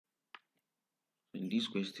In this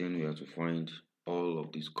question, we have to find all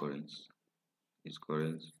of these currents. This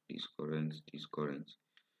current, this current, this current.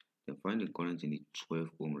 Then find the current in the 12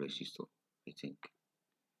 ohm resistor, I think.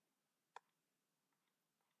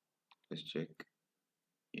 Let's check.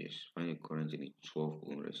 Yes, find the current in the 12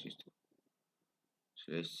 ohm resistor.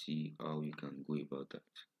 So let's see how we can go about that.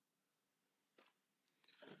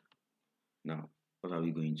 Now, what are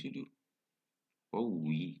we going to do? What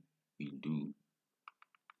we will do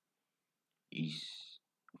is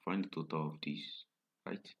find the total of this,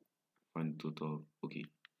 right? Find the total of, okay,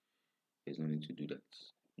 there's no need to do that.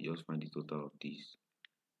 You just find the total of this,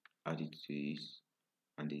 add it to this,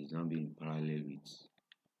 and it is now being parallel with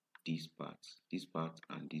these parts. This part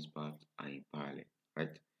and this part are in parallel,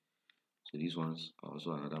 right? So these ones are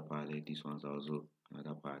also another parallel, these ones are also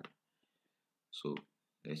another parallel. So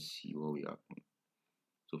let's see what we happen.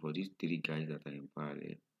 So for these three guys that are in parallel,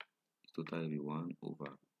 the total will be 1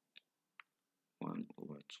 over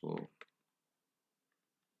 12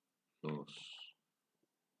 plus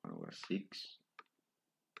 1 over 6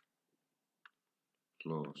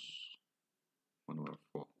 plus 1 over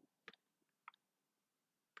 4.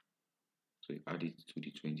 So you add it to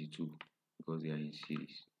the 22 because they are in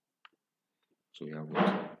series. So we have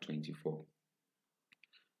what? 24.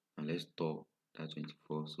 And let's store that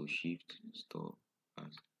 24. So shift store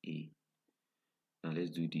as A. Now let's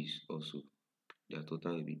do this also. Their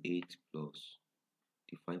total will be 8 plus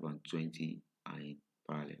the 5 and 20 are in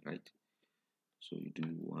parallel, right? So you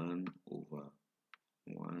do 1 over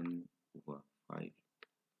 5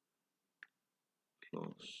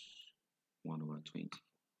 plus 1 over 20,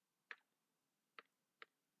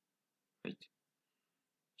 right?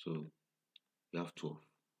 So we have 12.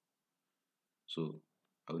 So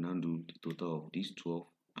I will now do the total of these 12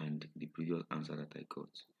 and the previous answer that I got.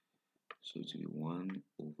 So it will be 1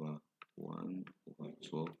 over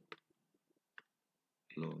 12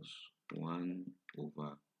 plus 1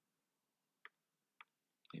 over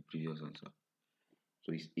my previous answer.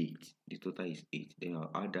 So it's 8. The total is 8. Then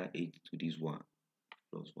I'll add that 8 to this 1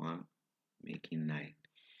 plus 1, making 9.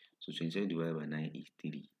 So 27 divided by 9 is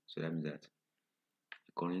 3. So that means that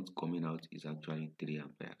the current coming out is actually 3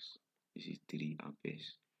 amperes. This is 3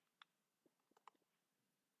 amperes.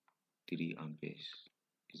 3 amperes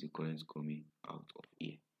is the current coming out of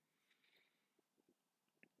here.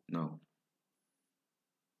 Now,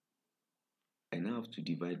 I now have to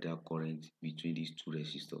divide that current between these two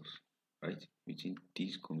resistors, right? Between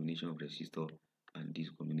this combination of resistor and this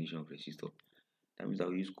combination of resistor. That means I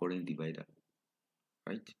will use current divider,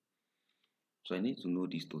 right? So I need to know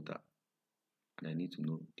this total and I need to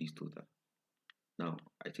know this total. Now,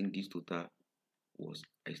 I think this total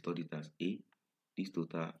I stored it as A. This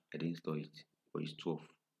total, I didn't store it, but it's 12,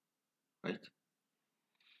 right?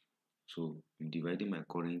 So I'm dividing my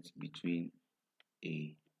current between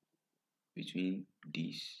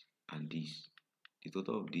this and this. The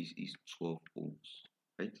total of this is 12 ohms,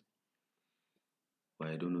 right? But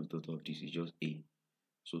I don't know the total of this, it's just A.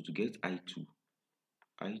 So to get I2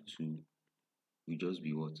 will just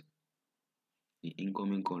be what? The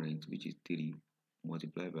incoming current, which is 3,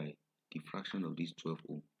 multiplied by the fraction of this 12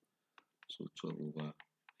 ohm. So 12 over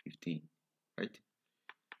 15, right?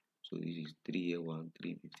 So this is 3 here, 1,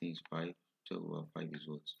 3, 15 is 5. 12 over 5 is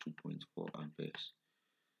what? 2.4 amperes.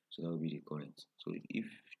 So that will be the current. So if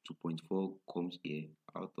 2.4 comes here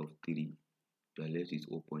out of 3, you are left with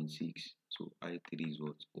 0.6. So I3 is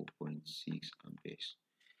what? 0.6 amperes.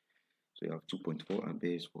 So you have 2.4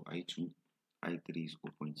 amperes for I2. I3 is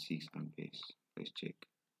 0.6 amperes. Let's check.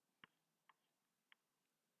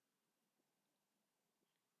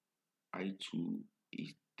 I2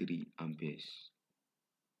 is 3 amperes.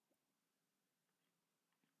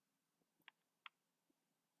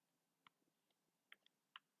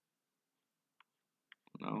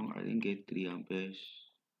 Now I didn't get 3 amperes.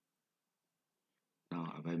 Now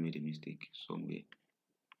have I made a mistake somewhere?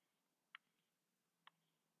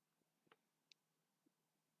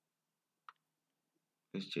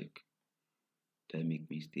 Let's check. Did I make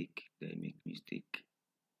mistake? Did I make mistake? Okay.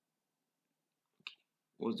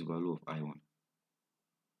 What's the value of I1?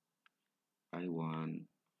 I1,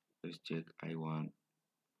 let's check I1.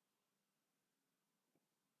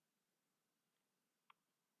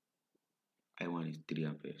 I1 is 3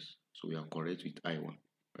 amperes. So we are correct with I1,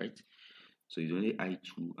 right? So it's only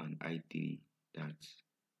I2 and I3 that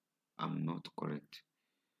I'm not correct.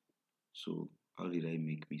 So how did I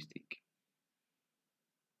make mistake?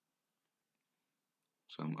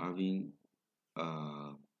 So I'm having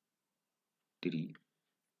 3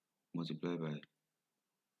 multiplied by,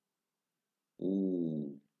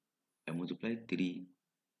 I multiplied 3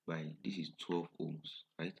 by, this is 12 ohms,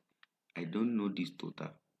 right? I don't know this total.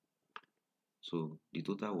 So the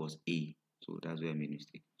total was A. So that's where I made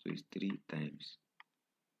mistake. So it's 3 times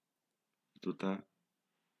the total.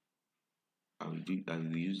 I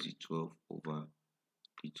will use the 12 over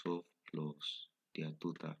the 12 plus their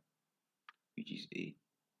total, which is A.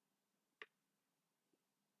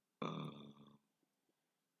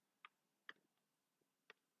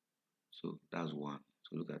 So that's 1.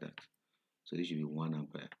 So look at that. So this should be 1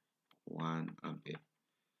 ampere. 1 ampere.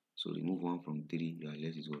 So remove 1 from 3, you are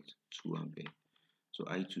left is what? 2 ampere. So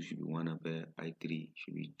I2 should be 1 ampere, I3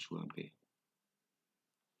 should be 2 ampere.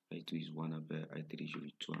 I2 is 1 ampere, I3 should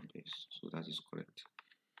be 2 amperes. So that is correct.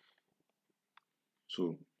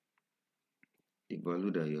 So the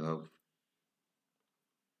value that you have,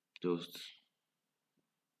 you just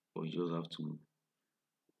have to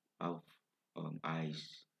have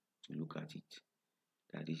eyes to look at it.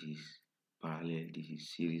 That this is parallel, this is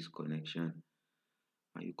series connection,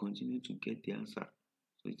 and you continue to get the answer.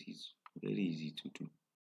 So it is very easy to do.